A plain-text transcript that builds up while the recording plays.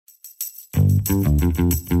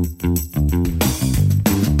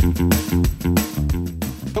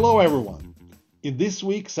Hello, everyone. In this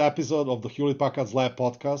week's episode of the Hewlett-Packard's Lab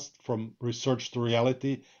podcast, From Research to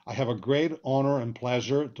Reality, I have a great honor and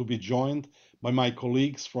pleasure to be joined by my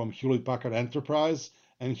colleagues from Hewlett-Packard Enterprise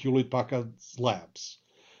and Hewlett-Packard's Labs.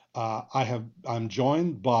 I'm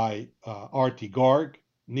joined by Artie Garg,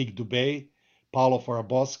 Nick Dubey, Paolo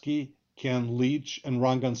Faraboschi, Ken Leach, and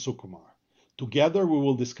Rangan Sukumar. Together, we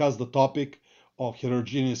will discuss the topic of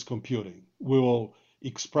heterogeneous computing. We will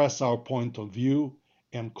express our point of view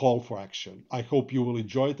and call for action. I hope you will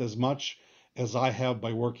enjoy it as much as I have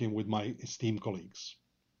by working with my esteemed colleagues.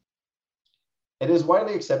 It is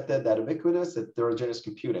widely accepted that ubiquitous heterogeneous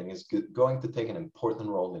computing is going to take an important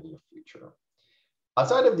role in the future.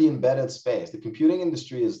 Outside of the embedded space, the computing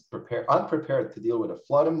industry is unprepared to deal with a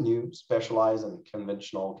flood of new, specialized, and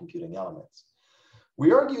conventional computing elements.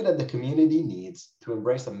 We argue that the community needs to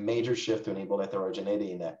embrace a major shift to enable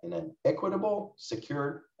heterogeneity in an equitable,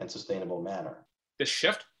 secure, and sustainable manner. This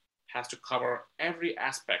shift has to cover every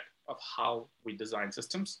aspect of how we design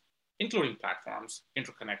systems, including platforms,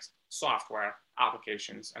 interconnects, software,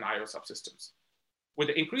 applications, and I/O subsystems. With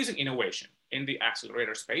the increasing innovation in the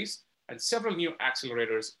accelerator space and several new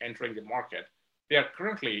accelerators entering the market, there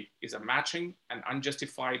currently is a matching and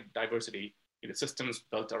unjustified diversity in the systems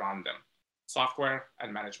built around them, software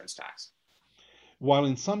and management stacks. While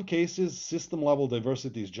in some cases, system-level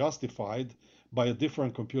diversity is justified by a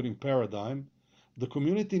different computing paradigm, the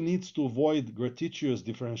community needs to avoid gratuitous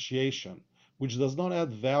differentiation, which does not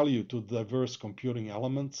add value to diverse computing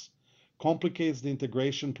elements, complicates the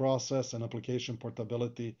integration process and application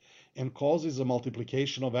portability, and causes a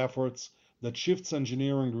multiplication of efforts that shifts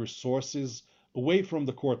engineering resources away from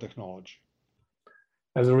the core technology.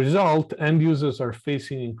 As a result, end users are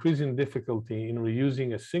facing increasing difficulty in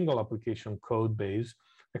reusing a single application code base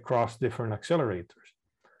across different accelerators.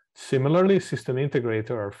 Similarly, system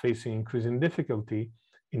integrators are facing increasing difficulty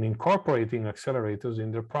in incorporating accelerators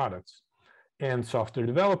in their products, and software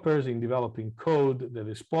developers in developing code that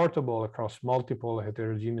is portable across multiple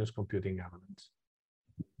heterogeneous computing elements.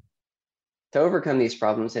 To overcome these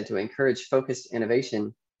problems and to encourage focused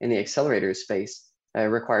innovation in the accelerator space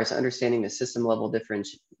requires understanding the system-level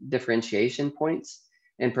differentiation points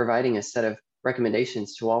and providing a set of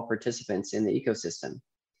recommendations to all participants in the ecosystem,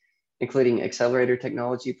 including accelerator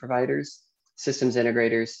technology providers, systems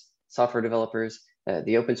integrators, software developers,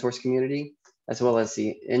 the open source community, as well as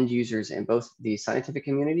the end users in both the scientific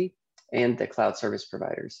community and the cloud service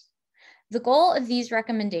providers. The goal of these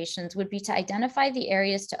recommendations would be to identify the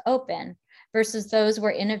areas to open versus those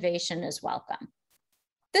where innovation is welcome.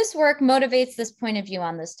 This work motivates this point of view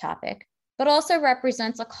on this topic, but also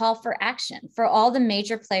represents a call for action for all the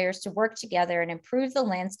major players to work together and improve the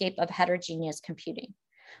landscape of heterogeneous computing.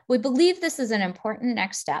 We believe this is an important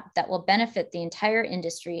next step that will benefit the entire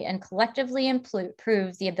industry and collectively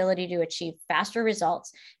improve the ability to achieve faster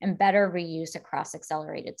results and better reuse across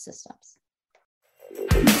accelerated systems.